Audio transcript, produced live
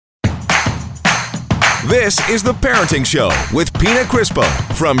This is The Parenting Show with Pina Crispo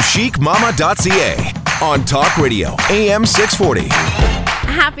from chicmama.ca on Talk Radio, AM 640.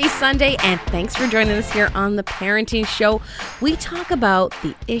 Happy Sunday, and thanks for joining us here on The Parenting Show. We talk about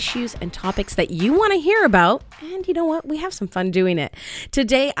the issues and topics that you want to hear about, and you know what? We have some fun doing it.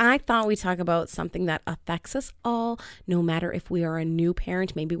 Today, I thought we'd talk about something that affects us all, no matter if we are a new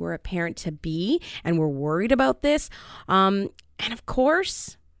parent, maybe we're a parent-to-be, and we're worried about this. And of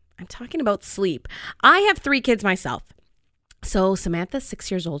course, I'm talking about sleep. I have 3 kids myself. So Samantha's 6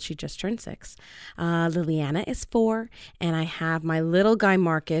 years old. She just turned 6. Liliana is 4. And I have my little guy,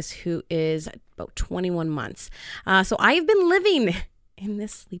 Marcus, who is about 21 months. So I've been living in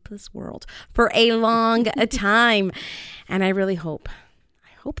this sleepless world for a long time. And I really hope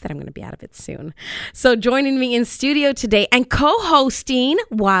that I'm going to be out of it soon. So joining me in studio today and co-hosting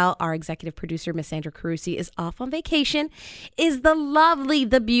while our executive producer, Miss Sandra Carusi, is off on vacation is the lovely,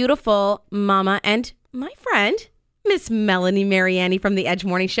 the beautiful mama and my friend, Miss Melanie Mariani from the Edge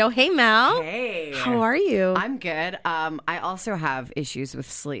Morning Show. Hey, Mel. Hey. How are you? I'm good. I also have issues with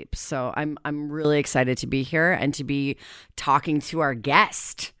sleep, so I'm really excited to be here and to be talking to our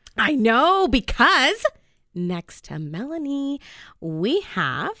guest. I know, because next to Melanie, we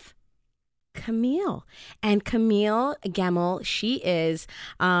have Camille. And Camille Gamel, she is,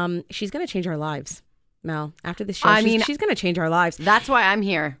 she's going to change our lives. Mel, after this show, she's going to change our lives. That's why I'm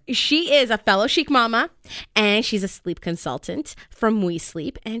here. She is a fellow chic mama, and she's a sleep consultant from We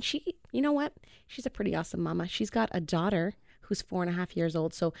Sleep. And she, you know what? She's a pretty awesome mama. She's got a daughter who's 4.5 years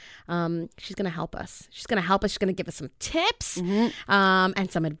old. So she's going to help us. She's going to give us some tips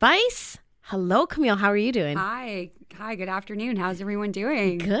and some advice. Hello, Camille. How are you doing? Hi, good afternoon. How's everyone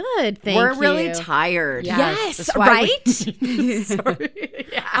doing? Good, We're really tired. Yes, right? Sorry.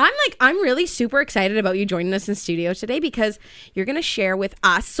 Yeah. I'm really super excited about you joining us in studio today because you're going to share with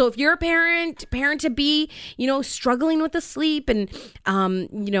us. So if you're a parent to be, struggling with the sleep and,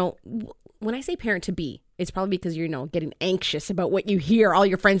 when I say parent to be, it's probably because you're, getting anxious about what you hear all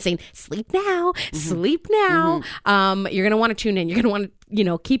your friends saying, sleep now, sleep now. You're going to want to tune in. You're going to want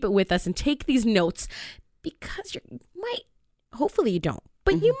to, keep it with us and take these notes because hopefully you don't,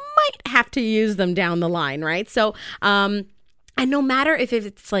 but you might have to use them down the line, right? So, and no matter if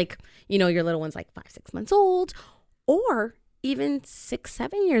it's like, your little one's like 5-6 months old or even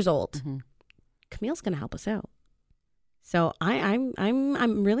 6-7 years old, Camille's going to help us out. So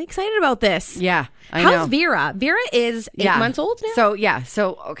I'm really excited about this. Yeah, I How's know. Vera? Vera is 8 months old now?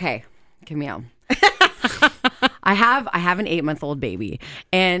 So okay, Camille. I have an 8-month-old baby,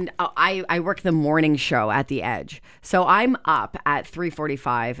 and I work the morning show at the Edge. So I'm up at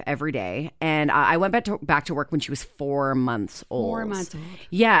 3:45 every day, and I went back to work when she was 4 months old. 4 months old.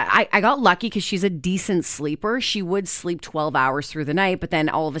 Yeah, I got lucky because she's a decent sleeper. She would sleep 12 hours through the night, but then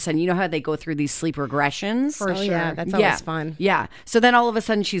all of a sudden, you know how they go through these sleep regressions? For sure. Yeah, that's always fun. Yeah. So then all of a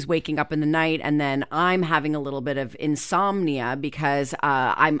sudden she's waking up in the night, and then I'm having a little bit of insomnia because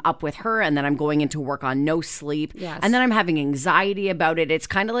I'm up with her, and then I'm going into work on no sleep. Yes. And then I'm having anxiety about it. It's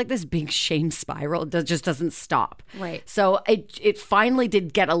kind of like this big shame spiral. It just doesn't stop. Right. So it finally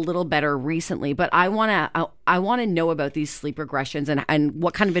did get a little better recently, but I want to know about these sleep regressions and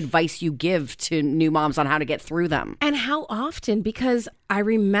what kind of advice you give to new moms on how to get through them. And how often, because I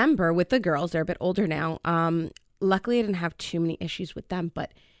remember with the girls, they're a bit older now. Luckily, I didn't have too many issues with them,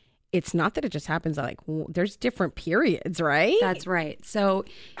 but it's not that it just happens there's different periods, right? That's right. So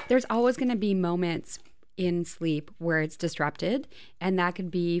there's always going to be moments in sleep where it's disrupted, and that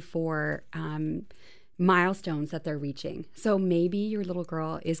could be for milestones that they're reaching. So maybe your little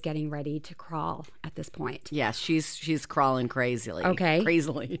girl is getting ready to crawl at this point. Yes, she's crawling crazily. Okay.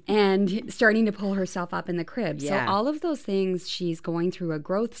 Crazily. And starting to pull herself up in the crib. Yeah. So all of those things, she's going through a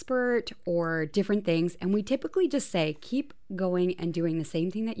growth spurt or different things. And we typically just say, keep going and doing the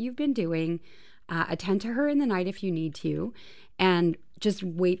same thing that you've been doing. Attend to her in the night if you need to. And just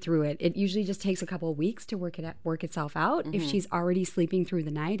wait through it. It usually just takes a couple of weeks to work itself out. If she's already sleeping through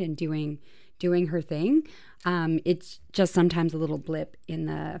the night and doing her thing, it's just sometimes a little blip in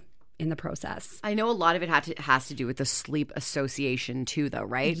the process. I know a lot of it has to do with the sleep association too, though,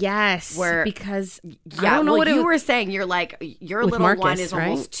 right? Yes, where because I don't know what you were saying. You're like your little Marcus, one is right?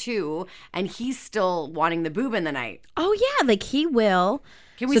 almost 2, and he's still wanting the boob in the night. Oh yeah, like he will.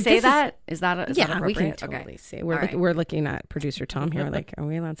 Can we say that? Is that we can appropriate? totally Okay. say. We're looking at producer Tom here. Like, are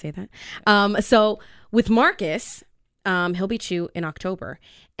we allowed to say that? So with Marcus, he'll be 2 in October,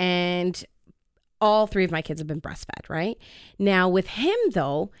 and all 3 of my kids have been breastfed. Right now, with him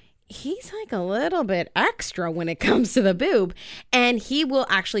though, he's like a little bit extra when it comes to the boob, and he will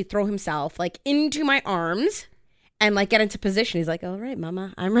actually throw himself like into my arms and like get into position. He's like, all right,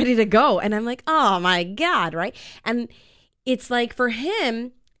 mama, I'm ready to go. And I'm like, oh my God, right? And it's like for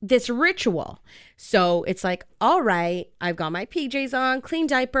him, this ritual. So it's like, all right, I've got my PJs on, clean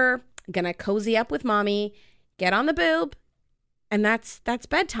diaper, gonna cozy up with mommy, get on the boob. And that's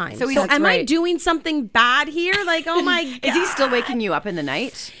bedtime. So am I doing something bad here? Like, oh my God. Is he still waking you up in the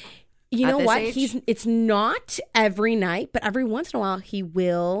night? You know what? It's not every night, but every once in a while he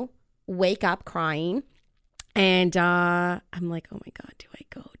will wake up crying. And I'm like, oh my God, do I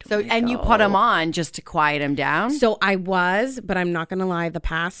go? You put him on just to quiet him down? So I was, but I'm not going to lie. The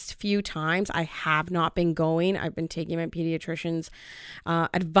past few times I have not been going. I've been taking my pediatrician's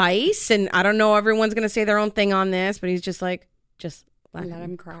advice. And I don't know, everyone's going to say their own thing on this, but he's just like, just let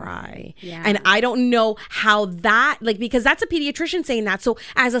him cry. Yeah. And I don't know how that, like, because that's a pediatrician saying that. So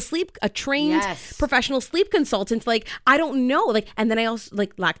as a trained professional sleep consultant, like, I don't know. Like, and then I also,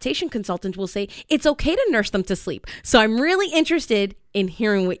 like, lactation consultant will say, it's okay to nurse them to sleep. So I'm really interested in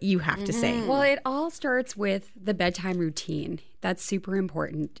hearing what you have to say. Well, it all starts with the bedtime routine. That's super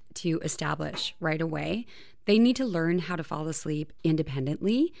important to establish right away. They need to learn how to fall asleep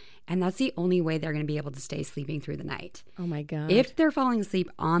independently, and that's the only way they're going to be able to stay sleeping through the night. Oh my God. If they're falling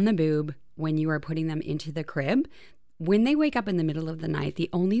asleep on the boob when you are putting them into the crib, when they wake up in the middle of the night, the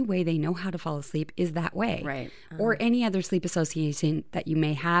only way they know how to fall asleep is that way. Right. Or any other sleep association that you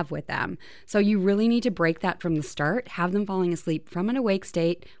may have with them. So you really need to break that from the start, have them falling asleep from an awake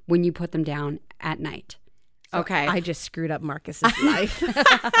state when you put them down at night. Okay. I just screwed up Marcus's life.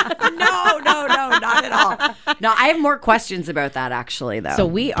 No, not at all. No, I have more questions about that actually, though. So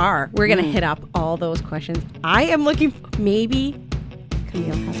we're going to hit up all those questions. I am looking, maybe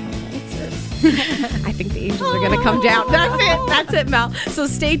Camille has my answers. I think the angels are going to come down. That's it, Mel. So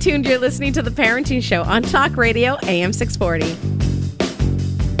stay tuned. You're listening to The Parenting Show on Talk Radio, AM 640.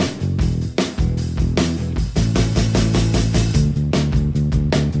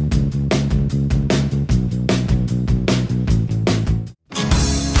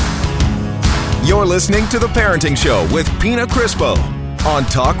 You're listening to The Parenting Show with Pina Crispo on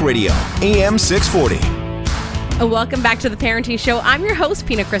Talk Radio, AM 640. Welcome back to The Parenting Show. I'm your host,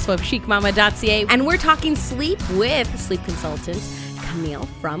 Pina Crispo of chicmama.ca, and we're talking sleep with sleep consultant Camille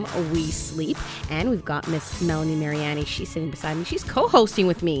from We Sleep. And we've got Miss Melanie Mariani. She's sitting beside me. She's co-hosting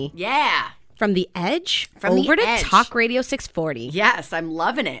with me. Yeah. From the Edge From over the to Edge. Talk Radio 640. Yes, I'm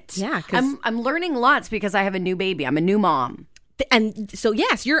loving it. Yeah, I'm learning lots because I have a new baby. I'm a new mom. And so,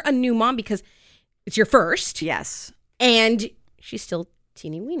 yes, you're a new mom because it's your first. Yes. And she's still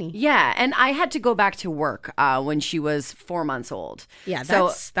teeny weeny. Yeah, and I had to go back to work when she was 4 months old. Yeah,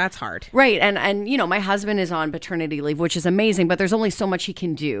 so, that's hard. Right, and you know, my husband is on paternity leave, which is amazing, but there's only so much he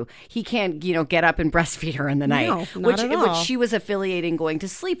can do. He can't, you know, get up and breastfeed her in the night, not at all. which she was affiliating going to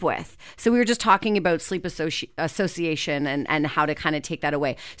sleep with. So we were just talking about sleep association and how to kind of take that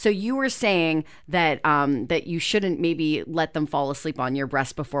away. So you were saying that that you shouldn't maybe let them fall asleep on your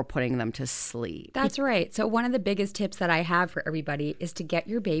breast before putting them to sleep. That's right. So one of the biggest tips that I have for everybody is to get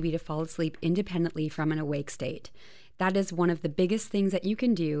your baby to fall asleep independently from an awake state. That is one of the biggest things that you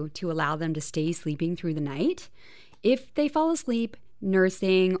can do to allow them to stay sleeping through the night. If they fall asleep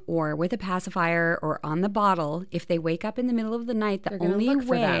nursing or with a pacifier or on the bottle, if they wake up in the middle of the night, the only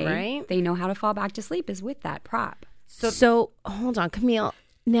way they know how to fall back to sleep is with that prop. So hold on, Camille.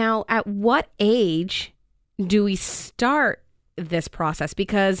 Now, at what age do we start this process?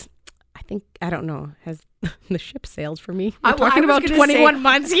 Because I don't know, has the ship sailed for me? We're talking about 21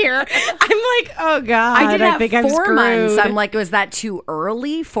 months here. I'm like, oh God, I think have I'm 4 screwed. months. I'm like, was that too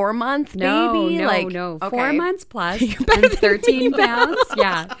early? 4 month baby? No. Okay. 4 months plus and 13 pounds.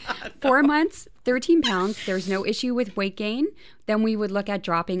 Yeah. 4 months, 13 pounds. There's no issue with weight gain. Then we would look at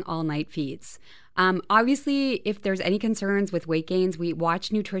dropping all night feeds. Obviously, if there's any concerns with weight gains, we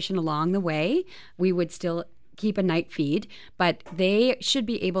watch nutrition along the way. We would still keep a night feed, but they should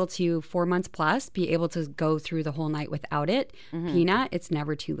be able to, 4 months plus, be able to go through the whole night without it. Pina, it's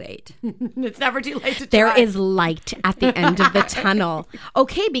never too late. It's never too late to try. There is light at the end of the tunnel.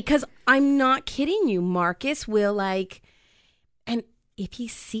 Okay, because I'm not kidding you. Marcus will and if he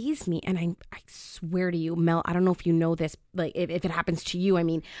sees me, and I swear to you, Mel, I don't know if you know this, like if it happens to you, I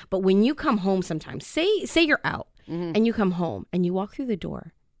mean, but when you come home sometimes, say you're out and you come home and you walk through the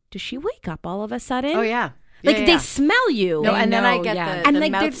door, does she wake up all of a sudden? Oh, yeah. They smell you. No, and then I get the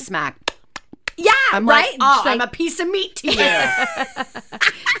like, mouth smack. Yeah, I'm right? like, oh, I'm a piece of meat to you.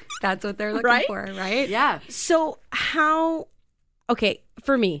 That's what they're looking for, right? Yeah. So okay,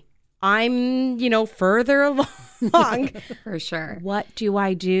 for me, I'm, further along wrong. For sure. What do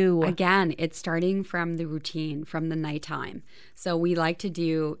I do? Again, it's starting from the routine, from the nighttime. So we like to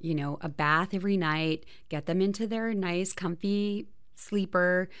do, a bath every night, get them into their nice, comfy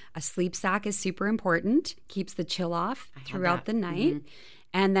sleeper. A sleep sack is super important, keeps the chill off throughout the night. Mm-hmm.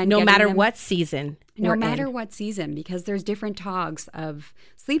 And then no matter what season. No matter what season, because there's different togs of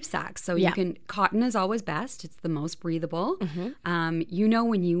sleep sacks. So cotton is always best. It's the most breathable. Mm-hmm.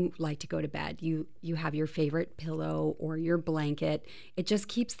 When you like to go to bed, you have your favorite pillow or your blanket. It just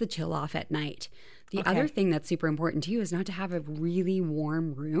keeps the chill off at night. The other thing that's super important to you is not to have a really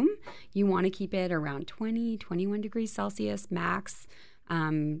warm room. You want to keep it around 20, 21 degrees Celsius max.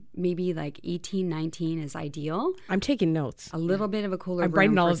 Maybe like 18, 19 is ideal. I'm taking notes. A little bit of a cooler room. I'm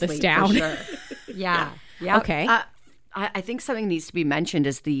writing all of this down. For sure. Yeah. Okay. I think something needs to be mentioned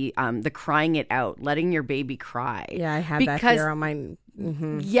is the crying it out, letting your baby cry. Yeah, I have that here on my.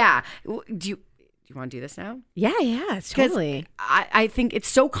 Mm-hmm. Yeah. Do you want to do this now? Yeah, totally. I think it's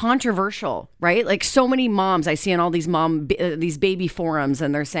so controversial, right? Like so many moms I see on all these these baby forums,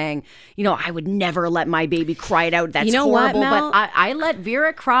 and they're saying, I would never let my baby cry it out. That's horrible. What, Mel? But I let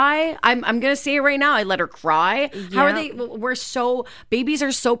Vera cry. I'm going to say it right now. I let her cry. Yeah. How are they? Babies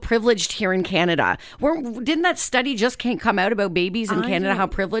are so privileged here in Canada. Didn't that study just can't come out about babies in Canada, how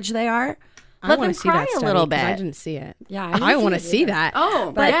privileged they are? Let them cry a little bit. I didn't see it. Yeah, I want to see that.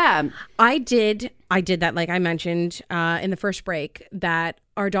 Oh, but yeah. I did that, like I mentioned in the first break, that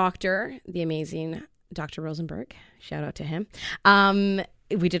our doctor, the amazing Dr. Rosenberg, shout out to him,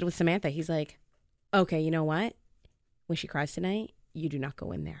 we did it with Samantha. He's like, okay, you know what? When she cries tonight, you do not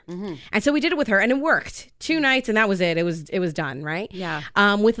go in there. Mm-hmm. And so we did it with her, and it worked. 2 nights, and that was it. It was done, right? Yeah.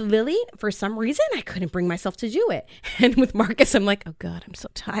 With Lily, for some reason, I couldn't bring myself to do it. And with Marcus, I'm like, oh God, I'm so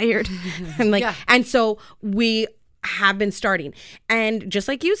tired. I'm like, and so we have been starting. And just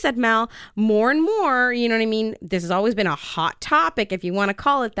like you said, Mel, more and more, you know what I mean? This has always been a hot topic, if you want to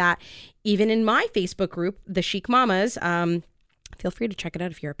call it that. Even in my Facebook group, the Chic Mamas, feel free to check it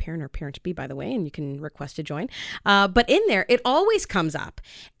out if you're a parent or parent-to-be, by the way, and you can request to join. But in there, it always comes up.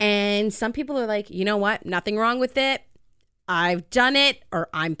 And some people are like, you know what? Nothing wrong with it. I've done it, or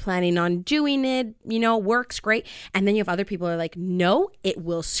I'm planning on doing it, works great. And then you have other people who are like, no, it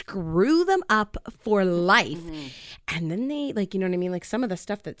will screw them up for life. Mm-hmm. And then they, like, you know what I mean? Like some of the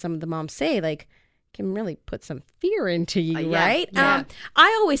stuff that some of the moms say, like, can really put some fear into you, right? Yeah.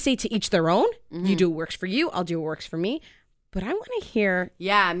 I always say to each their own. Mm-hmm. You do what works for you. I'll do what works for me. But I want to hear...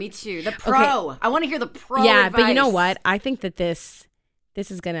 Yeah, me too. The pro. Okay. I want to hear the pro advice. But you know what? I think that this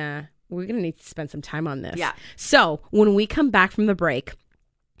is going to... We're going to need to spend some time on this. Yeah. So when we come back from the break,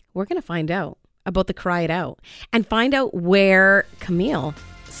 we're going to find out about the cry it out and find out where Camille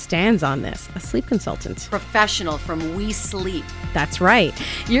stands on this, a sleep consultant. Professional from We Sleep. That's right.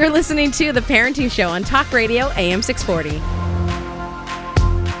 You're listening to The Parenting Show on Talk Radio AM 640.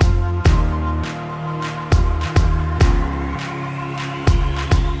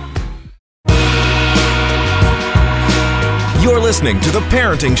 You're listening to The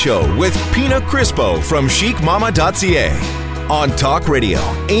Parenting Show with Pina Crispo from chicmama.ca on Talk Radio,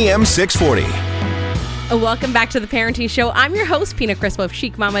 AM 640. Welcome back to The Parenting Show. I'm your host, Pina Crispo of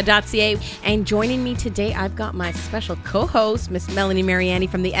chicmama.ca. And joining me today, I've got my special co-host, Miss Melanie Mariani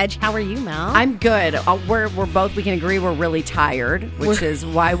from The Edge. How are you, Mel? I'm good. We're both, we can agree we're really tired, which is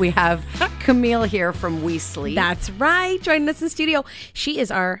why we have Camille here from We Sleep. That's right. Joining us in the studio. She is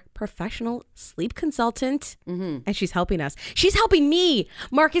our professional sleep consultant, and she's helping us. She's helping me.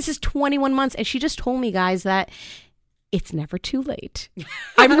 Marcus is 21 months, and she just told me, guys, that it's never too late.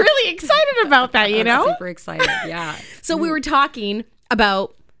 I'm really excited about that, you know? I'm super excited, yeah. So we were talking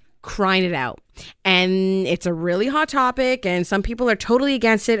about crying it out. And it's a really hot topic, and some people are totally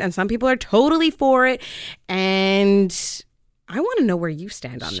against it, and some people are totally for it. And I want to know where you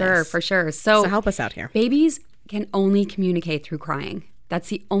stand on this. Sure, for sure. So help us out here. Babies can only communicate through crying. That's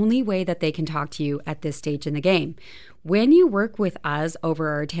the only way that they can talk to you at this stage in the game. When you work with us over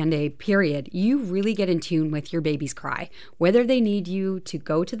our 10-day period, you really get in tune with your baby's cry, whether they need you to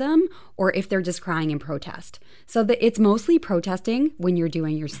go to them or if they're just crying in protest. So it's mostly protesting when you're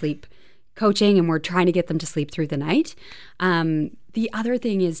doing your sleep coaching and we're trying to get them to sleep through the night. The other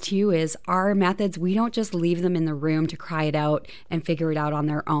thing is our methods, we don't just leave them in the room to cry it out and figure it out on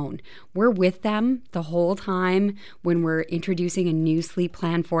their own. We're with them the whole time when we're introducing a new sleep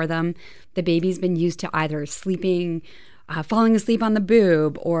plan for them. The baby's been used to either sleeping, falling asleep on the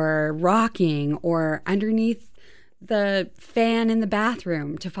boob or rocking or underneath the fan in the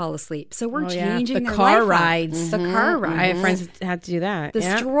bathroom to fall asleep. So we're changing the their car life up. rides. The car rides. I have friends that had to do that.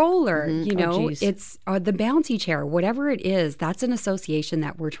 The stroller, geez. it's the bouncy chair, whatever it is, that's an association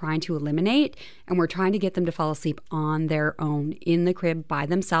that we're trying to eliminate, and we're trying to get them to fall asleep on their own in the crib by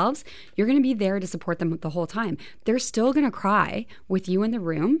themselves. You're going to be there to support them the whole time. They're still going to cry with you in the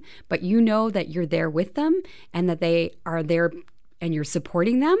room, but you know that you're there with them and that they are there and you're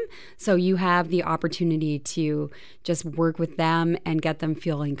supporting them. So you have the opportunity to just work with them and get them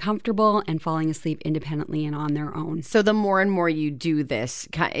feeling comfortable and falling asleep independently and on their own. So the more and more you do this,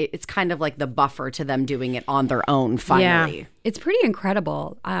 it's kind of like the buffer to them doing it on their own finally. Yeah. It's pretty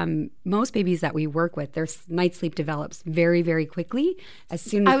incredible. Most babies that we work with, their night sleep develops very, very quickly as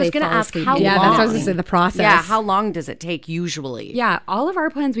soon as I was they going to fall ask asleep. how Yeah, long? that's what I was going to say, the process. Yeah, how long does it take usually? Yeah, all of our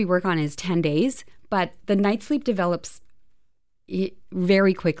plans we work on is 10 days, but the night sleep develops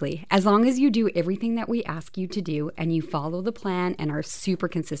very quickly. As long as you do everything that we ask you to do and you follow the plan and are super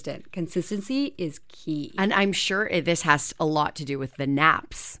consistent. Consistency is key. And I'm sure this has a lot to do with the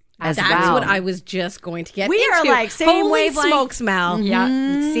naps as That's well. what I was just going to get We into. are like same Holy wavelength. smokes, Mel. Yeah.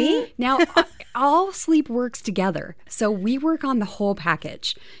 See? Now, all sleep works together. So we work on the whole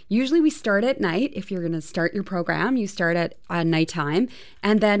package. Usually we start at night. If you're going to start your program, you start at nighttime.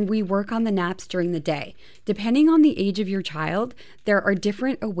 And then we work on the naps during the day. Depending on the age of your child, there are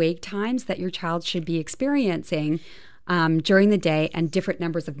different awake times that your child should be experiencing during the day and different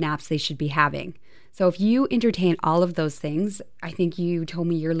numbers of naps they should be having. So if you entertain all of those things, I think you told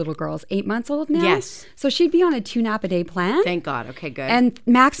me your little girl's 8 months old now? Yes. So she'd be on a 2-nap-a-day plan. Thank God. Okay, good. And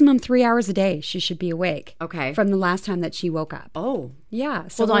maximum 3 hours a day she should be awake. Okay. From the last time that she woke up. oh, Yeah.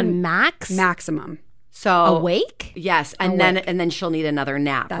 So Hold on, Max? Maximum. so Awake? Yes, and then she'll need another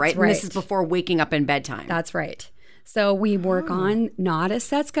nap, That's right? And this right. is before waking up in bedtime. That's right. So we work on not a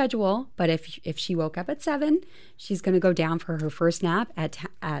set schedule, but if she woke up at 7, she's going to go down for her first nap at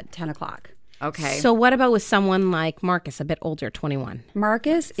 10 o'clock. okay. So what about with someone like Marcus, a bit older, 21?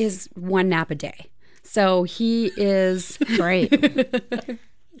 Marcus is 1 nap a day. So he is... Great. It'd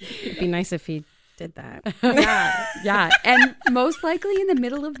be nice if he did that. Yeah. And most likely in the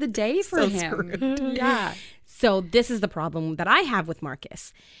middle of the day for him. Yeah. So this is the problem that I have with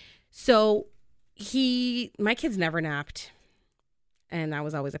Marcus. So my kids never napped, and that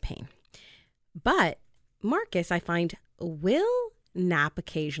was always a pain. But Marcus, I find, will nap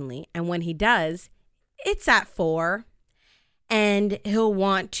occasionally, and when he does, it's at 4, and he'll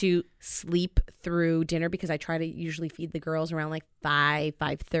want to sleep through dinner because I try to usually feed the girls around like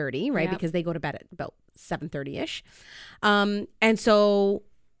 5:30, right? Yep. Because they go to bed at about 7:30ish. And so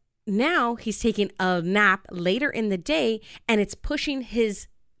now he's taking a nap later in the day, and it's pushing his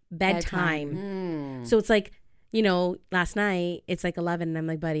bedtime. So it's like, last night it's like 11 and I'm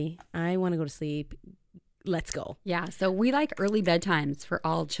like, buddy, I want to go to sleep. Let's go. Yeah. So we like early bedtimes for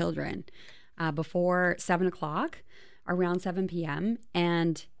all children before 7 o'clock, around 7 p.m.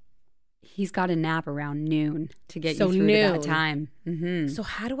 And he's got a nap around noon to get you through to that time. Mm-hmm. So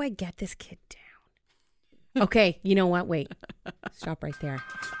how do I get this kid down? Okay, you know what? Wait, stop right there,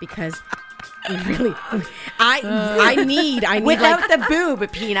 because really, I need Without like, the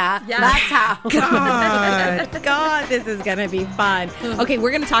boob, Pina. Yeah. That's how. God, this is gonna be fun. Okay,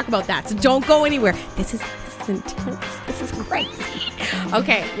 we're gonna talk about that. So don't go anywhere. This is intense. This is crazy.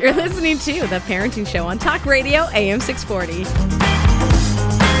 Okay, you're listening to The Parenting Show on Talk Radio AM 640.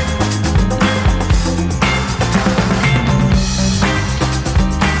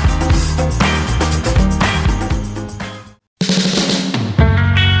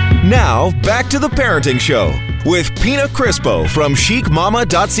 Now, back to The Parenting Show with Pina Crispo from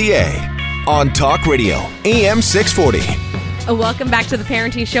chicmama.ca on Talk Radio, AM 640. Welcome back to The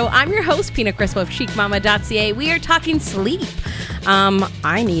Parenting Show. I'm your host, Pina Crispo of chicmama.ca. We are talking sleep.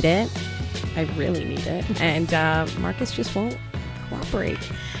 I need it. I really need it. And Marcus just won't cooperate.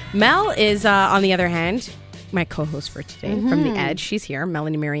 Mel is, on the other hand, my co-host for today from The Edge. She's here,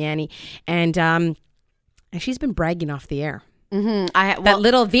 Melanie Mariani. And she's been bragging off the air. That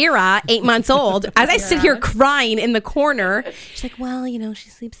little Vera, 8 months old, as I sit here crying in the corner, she's like, well, she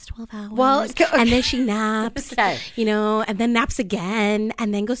sleeps 12 hours. And then she naps, and then naps again,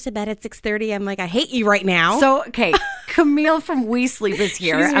 and then goes to bed at 6:30. I'm like, I hate you right now. So, okay, Camille from We Sleep is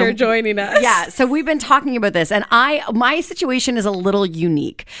here. She's here joining us. Yeah, so we've been talking about this, and my situation is a little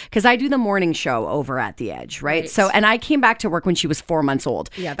unique because I do the morning show over at the Edge, right? So, and I came back to work when she was 4 months old.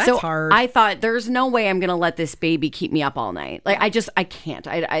 Yeah, that's hard. I thought there's no way I'm going to let this baby keep me up all night. Like, I can't.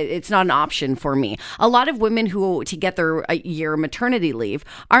 It's not an option for me. A lot of women who, to get their year maternity leave,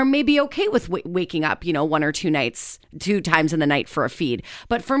 are maybe okay with waking up, 1 or 2 nights, 2 times in the night for a feed.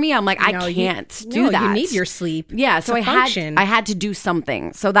 But for me, I'm like, I can't do that. You need your sleep. Yeah, so I had to do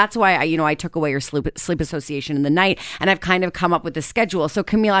something. So that's why I took away your sleep association in the night, and I've kind of come up with the schedule. So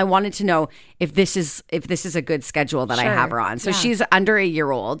Camille, I wanted to know if this is a good schedule that I have her on. So she's under a year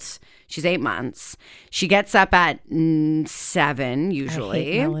old. She's 8 months. She gets up at 7 usually. I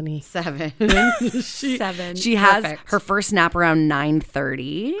hate Melanie. 7. 7. She has her first nap around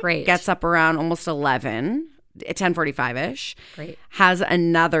 9:30. Great. Gets up around almost 11. 10:45ish. Great. Has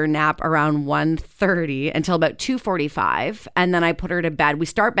another nap around 1:30 until about 2:45, and then I put her to bed. We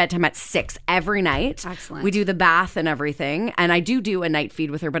start bedtime at 6 every night. Excellent. We do the bath and everything, and I do a night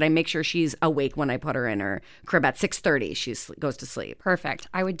feed with her, but I make sure she's awake when I put her in her crib at 6:30. She goes to sleep. Perfect.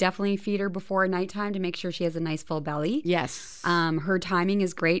 I would definitely feed her before nighttime to make sure she has a nice full belly. Yes. Her timing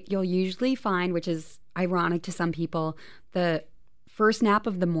is great. You'll usually find, which is ironic to some people, the first nap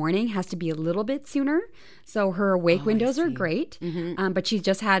of the morning has to be a little bit sooner. So her awake windows are great. But she's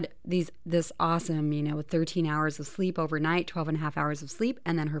just had this awesome, 13 hours of sleep overnight, 12 and a half hours of sleep.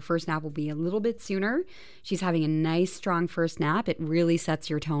 And then her first nap will be a little bit sooner. She's having a nice, strong first nap. It really sets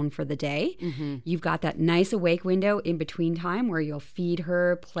your tone for the day. You've got that nice awake window in between time where you'll feed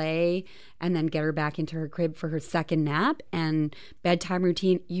her, play, and then get her back into her crib for her second nap. And bedtime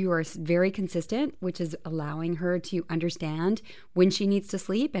routine, you are very consistent, which is allowing her to understand when she needs to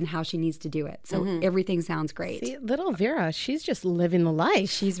sleep and how she needs to do it. So everything sounds great. See, little Vera, she's just living the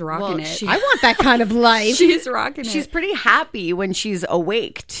life. She's rocking it. I want that kind of life. She's rocking it. She's pretty happy when she's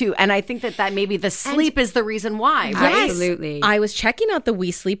awake too, and I think that maybe the sleep is the reason why. Right? Absolutely. I was checking out the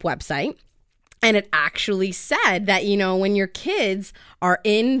We Sleep website, and it actually said that, when your kids are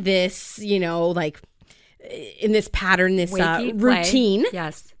in this, like in this pattern, this routine,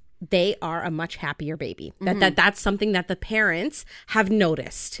 yes, they are a much happier baby. That's something that the parents have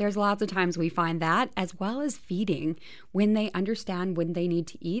noticed. There's lots of times we find that, as well as feeding. When they understand when they need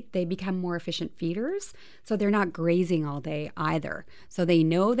to eat, they become more efficient feeders. So they're not grazing all day either. So they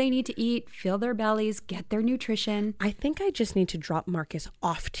know they need to eat, fill their bellies, get their nutrition. I think I just need to drop Marcus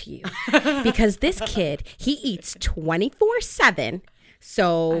off to you because this kid, he eats 24/7.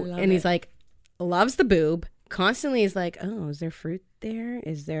 So, and he's like, loves the boob. Constantly is like, oh, is there fruit there?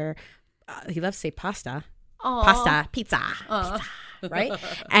 Is there, he loves to say pasta. Aww. Pasta, pizza, right?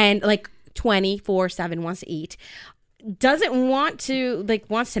 And like 24/7 wants to eat. Doesn't want to,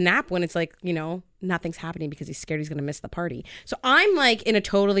 wants to nap when it's like, nothing's happening because he's scared he's going to miss the party. So I'm like in a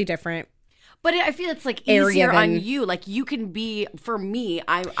totally different. But I feel it's like easier on you. Like you can be, for me,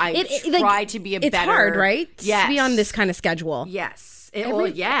 I try to be a better. It's hard, right? Yes. To be on this kind of schedule. Yes.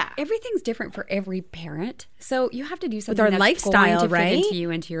 Everything's different for every parent. So you have to do something with our that's lifestyle, going to right? fit into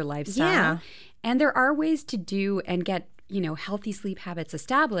you, into your lifestyle. Yeah. And there are ways to do and get, healthy sleep habits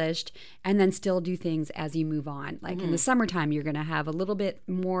established and then still do things as you move on. Like in the summertime, you're going to have a little bit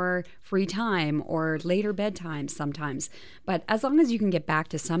more free time or later bedtime sometimes. But as long as you can get back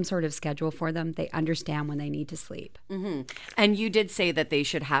to some sort of schedule for them, they understand when they need to sleep. And you did say that they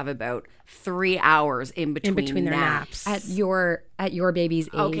should have about 3 hours in between their naps. At your baby's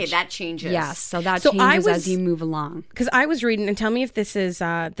age. Okay, that changes. Yes, so that changes as you move along. Because I was reading, and tell me if this is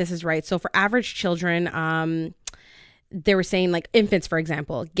right. So for average children, they were saying like infants, for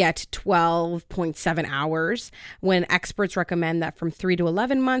example, get 12.7 hours when experts recommend that from 3 to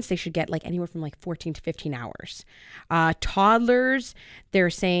 11 months, they should get like anywhere from like 14 to 15 hours. Toddlers, they're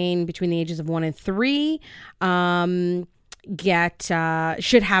saying between the ages of 1 and 3,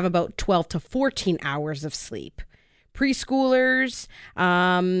 should have about 12 to 14 hours of sleep. Preschoolers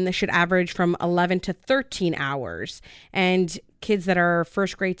should average from 11 to 13 hours. And kids that are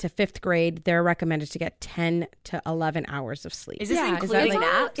first grade to fifth grade, they're recommended to get 10 to 11 hours of sleep. Is this including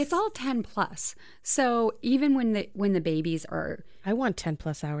naps? It's all 10 plus. So even when the babies are... I want 10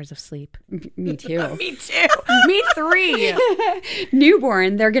 plus hours of sleep. Me too. Me too. Me 3.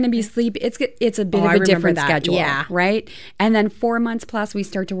 Newborn, they're going to be sleep. It's a bit of a different schedule, yeah. Right? And then 4 months plus, we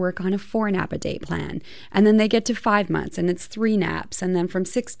start to work on a 4 nap a day plan. And then they get to 5 months and it's 3 naps. And then from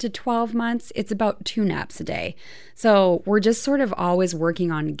 6 to 12 months, it's about 2 naps a day. So we're just sort of always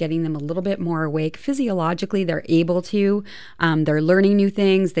working on getting them a little bit more awake. Physiologically, they're able to. They're learning new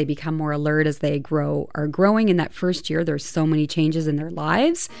things. They become more alert as they are growing. In that first year, there's so many changes changes in their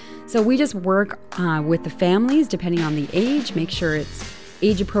lives. So we just work with the families depending on the age, make sure it's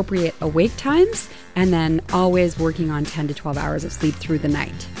age-appropriate awake times, and then always working on 10 to 12 hours of sleep through the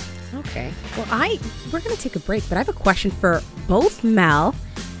night. Okay. Well, we're going to take a break, but I have a question for both Mel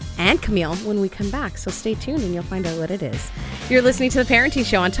and Camille when we come back. So stay tuned and you'll find out what it is. You're listening to The Parenting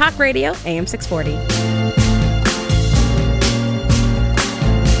Show on Talk Radio, AM 640.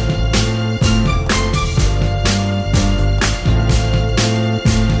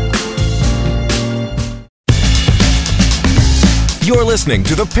 You're listening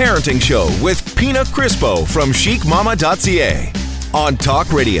to The Parenting Show with Pina Crispo from chicmama.ca on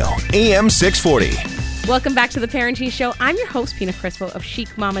Talk Radio, AM 640. Welcome back to The Parenting Show. I'm your host, Pina Crispo of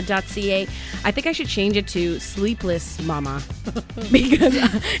chicmama.ca. I think I should change it to Sleepless Mama because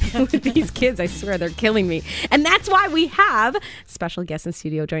with these kids, I swear they're killing me. And that's why we have special guest in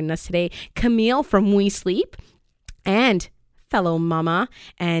studio joining us today, Camille from We Sleep, and fellow mama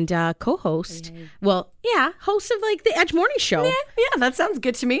and co-host. Well, yeah, host of like the Edge Morning Show. Yeah, that sounds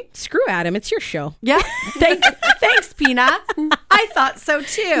good to me. Screw Adam, it's your show. Yeah, thanks, Pina. I thought so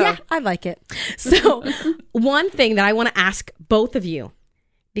too. Yeah, I like it. So one thing that I want to ask both of you,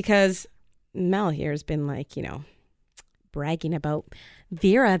 because Mel here has been like, bragging about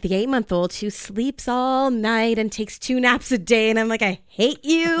Vera, the 8-month-old who sleeps all night and takes 2 naps a day. And I'm like, I hate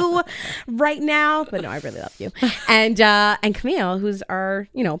you right now. But no, I really love you. And Camille, who's our,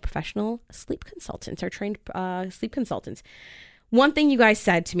 professional sleep consultant, our trained sleep consultants. One thing you guys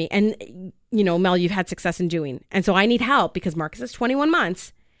said to me, and, Mel, you've had success in doing. And so I need help because Marcus is 21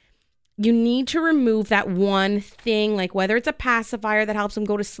 months. You need to remove that one thing, like whether it's a pacifier that helps him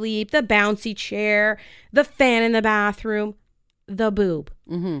go to sleep, the bouncy chair, the fan in the bathroom, the boob.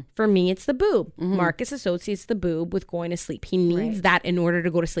 Mm-hmm. For me, it's the boob. Mm-hmm. Marcus associates the boob with going to sleep. He needs that in order to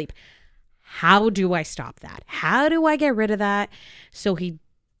go to sleep. How do I stop that? How do I get rid of that so he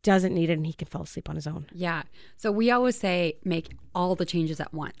doesn't need it and he can fall asleep on his own? Yeah. So we always say make all the changes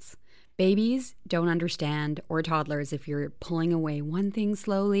at once. Babies don't understand, or toddlers, if you're pulling away one thing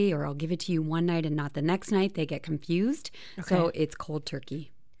slowly, or I'll give it to you one night and not the next night, they get confused. Okay. So it's cold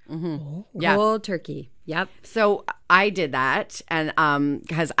turkey. Mm-hmm. Oh. Yeah. Cold turkey. Yep. So I did that, and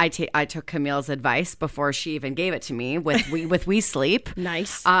because I took Camille's advice before she even gave it to me with We Sleep.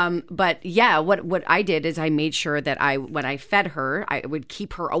 Nice. But yeah, what I did is I made sure that when I fed her, I would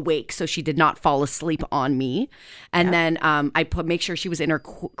keep her awake so she did not fall asleep on me, and then I make sure she was in her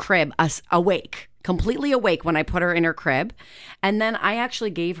crib awake. Completely awake when I put her in her crib. And then I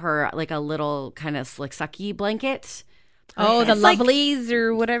actually gave her like a little kind of slick sucky blanket. Oh, the Lovelies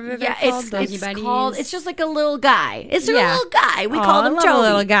or whatever they're called. It's just like a little guy. It's a little guy. We call them Toby.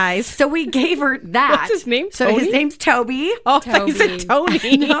 Little guys. So we gave her that. What's his name? So his name's Toby. Oh, Toby. I said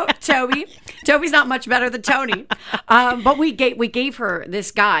Tony. No, Toby. Toby's not much better than Tony. But we gave her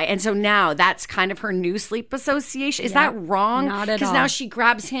this guy. And so now that's kind of her new sleep association. Is that wrong? Not at all. Because now she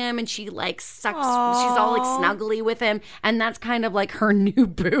grabs him and she like sucks. Aww. She's all like snuggly with him. And that's kind of like her new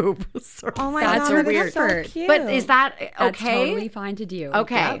boob. Oh my God. That's weird. So cute. But is that okay? That's totally fine to do.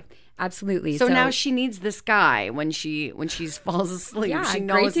 Okay. Yep. Absolutely. So now she needs this guy when she falls asleep. Yeah, she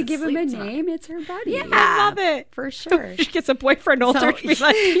knows great to give him a name. It's her buddy. Yeah, I love it. For sure. She gets a boyfriend older. She'll be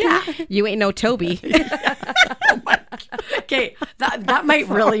like, yeah, you ain't no Toby. Oh my God. Okay, that might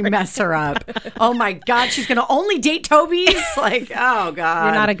really mess her up. Oh my God, she's going to only date Toby's? Like, oh God.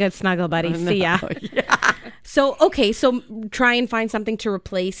 You're not a good snuggle buddy. See ya. Yeah. So try and find something to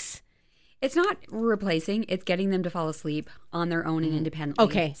replace. It's not replacing, it's getting them to fall asleep on their own and independently.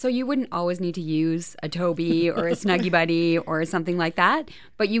 Okay. So you wouldn't always need to use a Toby or a Snuggie Buddy or something like that.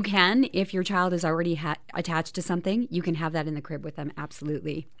 But you can, if your child is already attached to something, you can have that in the crib with them.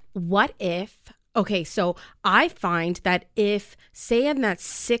 Absolutely. What if, so I find that if, say in that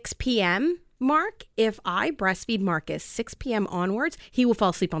 6 p.m. mark, if I breastfeed Marcus 6 p.m. onwards, he will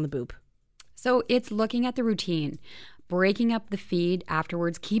fall asleep on the boob. So it's looking at the routine. Breaking up the feed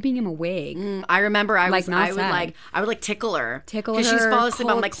afterwards, keeping him awake. I remember I would tickle her because she's falling asleep.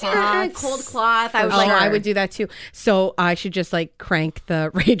 I'm like, cold cloth. I would do that too. So I should just like crank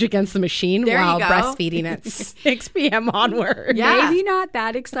the Rage Against the Machine while breastfeeding at 6 p.m. onward. Yeah. Maybe not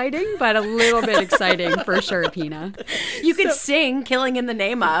that exciting, but a little bit exciting for sure, Pina. You could sing "Killing in the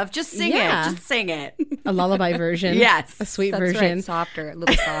Name of." Just sing it. Just sing it. A lullaby version. Yes, a sweet That's version. Right. Softer, a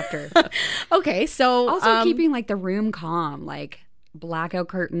little softer. Okay, so also keeping like the room calm, like blackout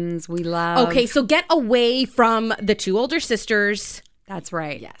curtains we love. Okay, so get away from the 2 older sisters. That's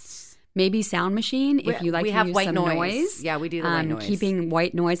right. Yes. Maybe sound machine if you like to have use white some noise. Yeah, we do the white noise. Keeping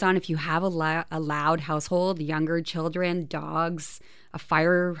white noise on. If you have a loud household, younger children, dogs, a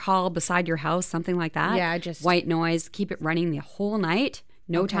fire hall beside your house, something like that. Yeah, just white noise. Keep it running the whole night.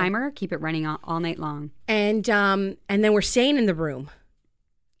 No timer. Keep it running all night long. And then we're staying in the room.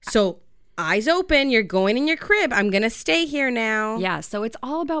 So eyes open, you're going in your crib. I'm going to stay here now. Yeah, so it's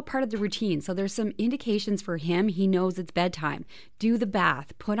all about part of the routine. So there's some indications for him. He knows it's bedtime. Do the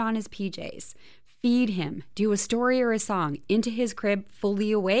bath, put on his PJs, feed him, do a story or a song, into his crib,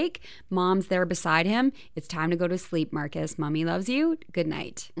 fully awake. Mom's there beside him. It's time to go to sleep, Marcus. Mommy loves you. Good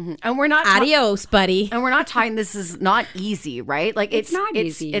night. Mm-hmm. And we're not adios, buddy. And we're not talking. This is not easy, right? Like it's not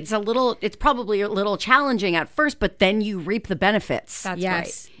easy. It's probably a little challenging at first, but then you reap the benefits.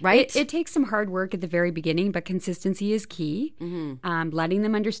 That's right. It takes some hard work at the very beginning, but consistency is key. Letting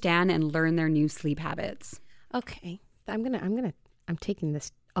them understand and learn their new sleep habits. Okay, I'm taking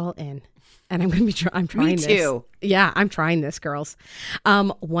this all in. And I'm going to be I'm trying Me this. too. Yeah, I'm trying this, girls.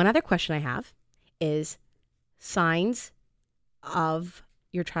 One other question I have is signs of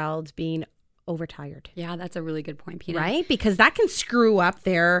your child being overtired. Yeah, that's a really good point, Pina. Right? Because that can screw up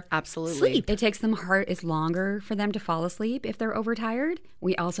their Absolutely. sleep. It takes them it's longer for them to fall asleep if they're overtired.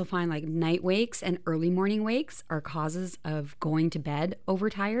 We also find like night wakes and early morning wakes are causes of going to bed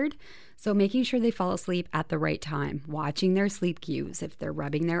overtired. So making sure they fall asleep at the right time, watching their sleep cues, if they're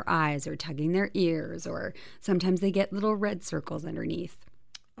rubbing their eyes or tugging their ears, or sometimes they get little red circles underneath.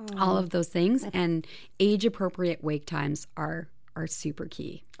 All of those things, and age-appropriate wake times are super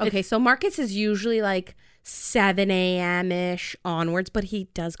key. Okay, so Marcus is usually like 7 a.m.-ish onwards, but he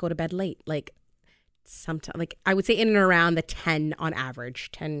does go to bed late. Like sometimes, like I would say in and around the 10 on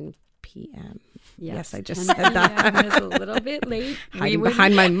average, 10 p.m. Yes, I just said that. It's a little bit late. Hiding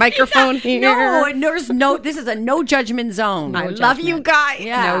behind my microphone here. No, this is a no judgment zone. I love you guys.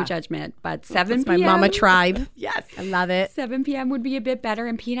 Yeah. No judgment, but 7 my p.m. mama tribe. Yes. I love it. 7 p.m. would be a bit better.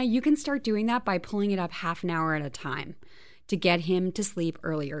 And Pina, you can start doing that by pulling it up half an hour at a time to get him to sleep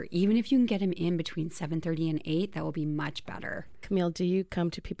earlier. Even if you can get him in between 7:30 and 8, that will be much better. Camille, do you come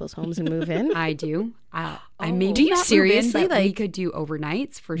to people's homes and move in? I do. I may Do you not move in, seriously? but we Like- could do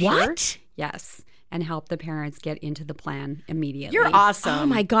overnights for What? sure. Yes. And help the parents get into the plan immediately. You're awesome. Oh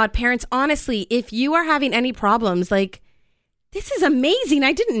my God, parents, honestly, if you are having any problems, like, this is amazing.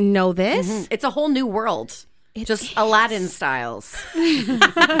 I didn't know this. It's a whole new world. Just Aladdin styles.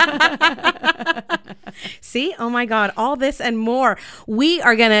 See? Oh my God, all this and more. We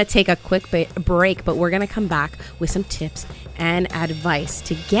are going to take a quick break, but we're going to come back with some tips and advice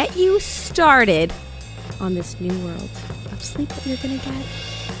to get you started on this new world of sleep that you're going to get.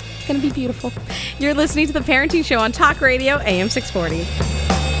 It's going to be beautiful. You're listening to The Parenting Show on Talk Radio, AM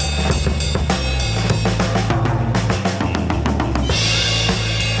 640.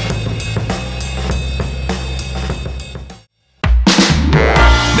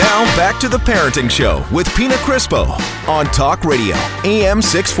 Now back to The Parenting Show with Pina Crispo on Talk Radio, AM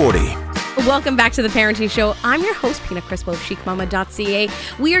 640. Welcome back to The Parenting Show. I'm your host, Pina Crispo of chicmama.ca.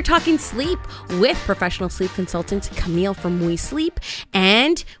 We are talking sleep with professional sleep consultant Camille from We Sleep.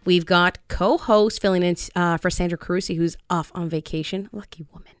 And we've got co-host filling in for Sandra Carusi, who's off on vacation. Lucky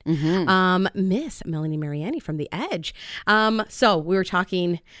woman. Miss Melanie Mariani from The Edge. So we're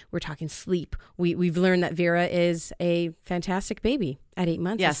talking sleep. We've learned that Vera is a fantastic baby at 8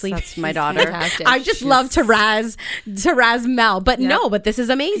 months. Yes, asleep. that's my daughter. Fantastic. I just love to razz Mel, but no, but this is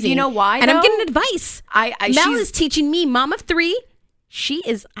amazing. You know why, And I'm though? getting advice. Mel she's- is teaching me, mom of 3.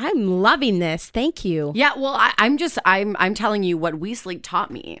 I'm loving this. Thank you. Yeah, well, I'm telling you what We Sleep taught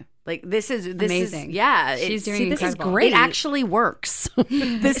me. Like this is Amazing. She's doing this is incredible. great. It actually works.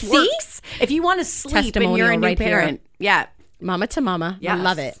 This See? works. If you want to sleep and Testimonial you're a new right here. parent, yeah. Mama to mama. I Yes.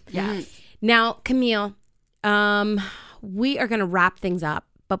 love it. Yes. Now, Camille, we are going to wrap things up.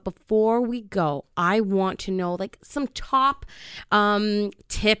 But before we go, I want to know like some top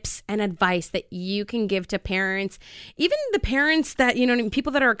tips and advice that you can give to parents, even the parents that,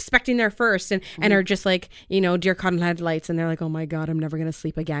 people that are expecting their first and are just like, deer caught in headlights and they're like, oh my God, I'm never going to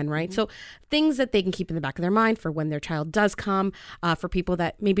sleep again, right? So things that they can keep in the back of their mind for when their child does come, for people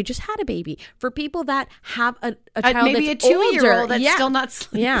that maybe just had a baby, for people that have a child maybe that's a 2-year-old older. that's still not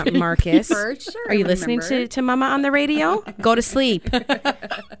sleeping. Yeah, Marcus. For sure, Are you I listening remember. to Mama on the radio? Go to sleep.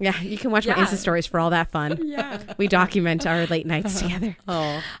 Yeah, you can watch my Insta stories for all that fun. Yeah. We document our late nights together.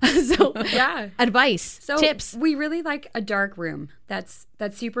 Oh. So, Yeah. advice, So tips. we really like a dark room. That's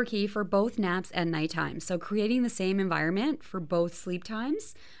super key for both naps and nighttime. So creating the same environment for both sleep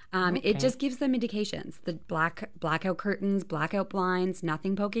times It just gives them indications. The blackout curtains, blackout blinds,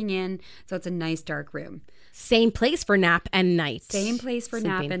 nothing poking in. So it's a nice dark room. Same place for nap and night. Same place for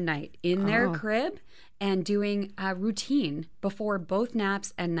nap and night. In their crib and doing a routine before both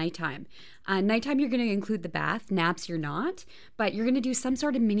naps and nighttime. Nighttime, you're going to include the bath. Naps, you're not. But you're going to do some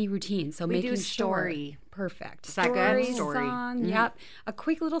sort of mini routine. So making do story. Perfect. Is that good? Story. Song. Yep. A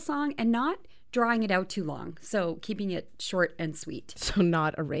quick little song and not drawing it out too long. So keeping it short and sweet. So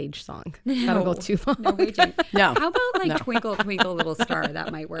not a rage song. That'll go too long. No raging. No. How about Twinkle, Twinkle, Little Star?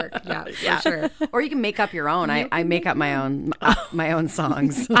 That might work. Yeah, for sure. Or you can make up your own. I make up my own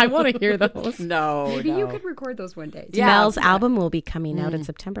songs. I want to hear those. Maybe you could record those one day. Yeah. Mel's album will be coming out in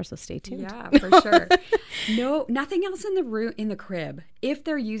September, so stay tuned. Yeah, for sure. No, nothing else in the crib. If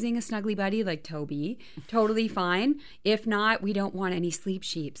they're using a snuggly buddy like Toby, totally fine. If not, we don't want any sleep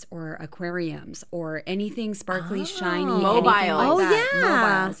sheeps or aquariums or anything sparkly, shiny, mobiles. Like that. Yeah.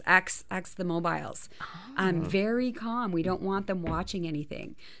 Mobiles. X the mobiles. Very calm. We don't want them watching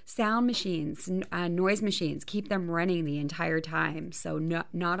anything. Sound machines, noise machines, keep them running the entire time. So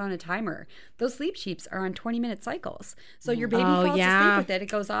not on a timer. Those sleep sheeps are on 20-minute cycles. So your baby falls asleep with it. It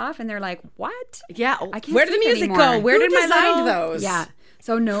goes off and they're like, what? Yeah. I can't Where did the sleep music anymore. go? Where Who did my designed little... those? Yeah.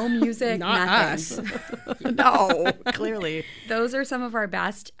 So no music, Not nothing. us. No, clearly. Those are some of our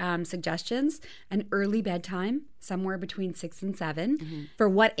best suggestions. An early bedtime, somewhere between 6 and 7. For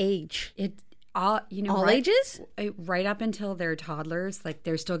what age? All All ages? Right up until they're toddlers. Like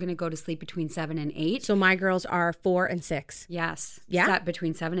they're still going to go to sleep between 7 and 8. So my girls are 4 and 6. Yes. Yeah?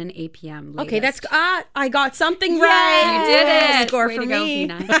 Between 7 and 8 p.m. Okay, latest. I got something right. You did it. Score Way for to go, me.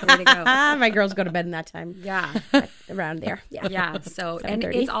 Pina. Way to go. My girls go to bed in that time. Yeah. Around there. Yeah. Yeah. So, and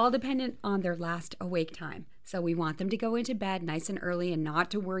 7:30. it's all dependent on their last awake time. So we want them to go into bed nice and early and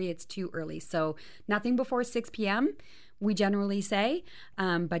not to worry it's too early. So nothing before 6 p.m., we generally say,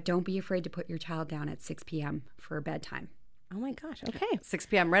 but don't be afraid to put your child down at 6 p.m. for bedtime. Oh my gosh. Okay. 6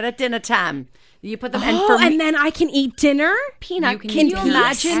 p.m. right at dinner time. You put them. And then I can eat dinner? Pina, You can can eat you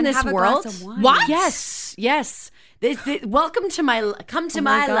peanuts imagine and this have a world? glass of wine. What? Yes. Welcome to come to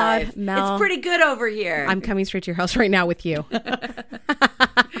my my God, life. Mel. It's pretty good over here. I'm coming straight to your house right now with you.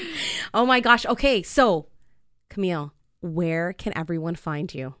 Oh my gosh. Okay. So, Camille, where can everyone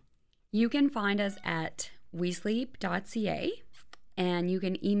find you? You can find us at wesleep.ca, and you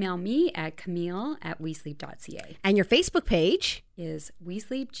can email me at camille@wesleep.ca. And your Facebook page Is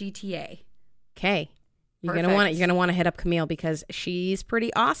WeSleepGTA. Okay. You're Perfect. gonna want to hit up Camille because she's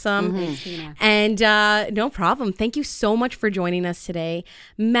pretty awesome. Thanks, Tina. And no problem. Thank you so much for joining us today.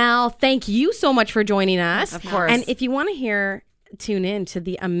 Mel, thank you so much for joining us. Of course. And if you want to tune in to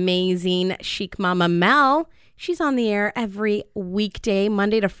the amazing Chic Mama Mel, she's on the air every weekday,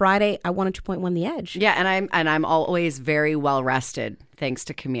 Monday to Friday at 102.1 The Edge. Yeah, and I'm always very well rested thanks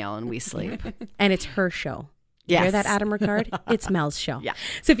to Camille and We Sleep. And it's her show. Yes. Hear that, Adam Ricard? It's Mel's show. Yeah.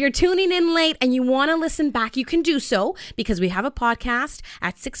 So if you're tuning in late and you want to listen back, you can do so because we have a podcast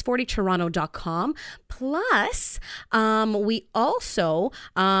at 640toronto.com. Plus, we also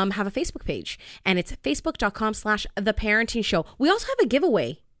have a Facebook page, and it's facebook.com/The Parenting Show. We also have a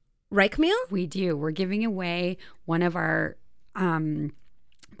giveaway. Right, Camille? We do. We're giving away one of our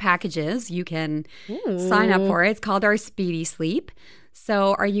packages. You can sign up for it. It's called our Speedy Sleep.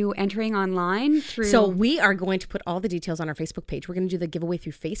 So are you entering online through? So we are going to put all the details on our Facebook page. We're going to do the giveaway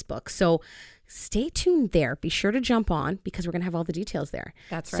through Facebook. So stay tuned there. Be sure to jump on because we're going to have all the details there.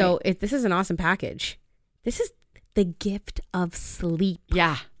 That's right. So this is an awesome package. This is the gift of sleep.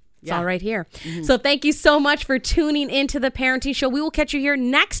 Yeah. It's all right here. So thank you so much for tuning into The Parenting Show. We will catch you here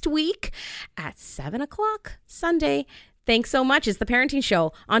next week at 7 o'clock Sunday. Thanks so much. It's The Parenting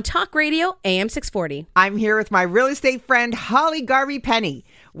Show on Talk Radio, AM 640. I'm here with my real estate friend, Holly Garvey-Penny.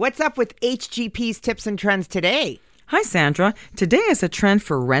 What's up with HGP's tips and trends today? Hi, Sandra. Today is a trend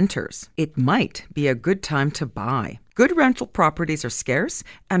for renters. It might be a good time to buy. Good rental properties are scarce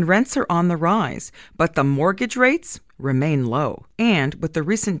and rents are on the rise, but the mortgage rates remain low. And with the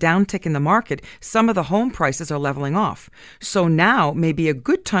recent downtick in the market, some of the home prices are leveling off. So now may be a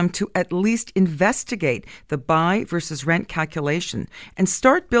good time to at least investigate the buy versus rent calculation and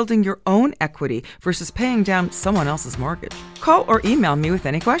start building your own equity versus paying down someone else's mortgage. Call or email me with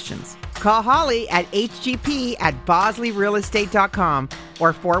any questions. Call Holly at HGP at bosleyrealestate.com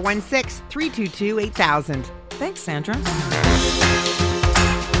or 416-322-8000. Thanks, Sandra.